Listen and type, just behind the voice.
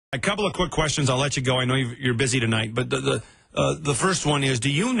A couple of quick questions. I'll let you go. I know you're busy tonight, but the first one is: do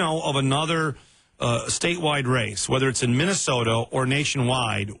you know of another statewide race, whether it's in Minnesota or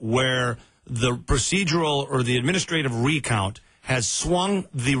nationwide, where the procedural or the administrative recount has swung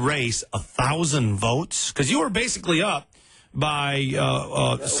the race 1,000 votes? Because you were basically up by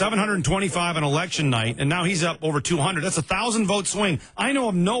 725 on election night, and now he's up over 200. That's 1,000 vote swing. I know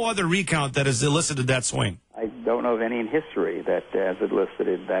of no other recount that has elicited that swing. I don't know of any in history that has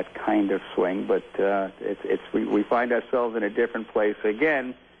elicited that kind of swing, but we find ourselves in a different place.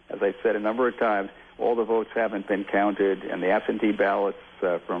 Again, as I said a number of times, all the votes haven't been counted, and the absentee ballots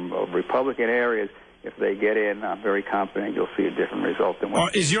from Republican areas, if they get in, I'm very confident you'll see a different result than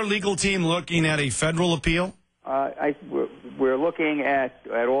what. Is your legal team looking at a federal appeal? We're looking at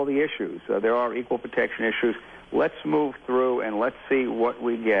all the issues. There are equal protection issues. Let's move through and let's see what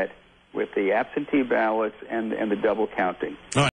we get with the absentee ballots and the double counting. All right.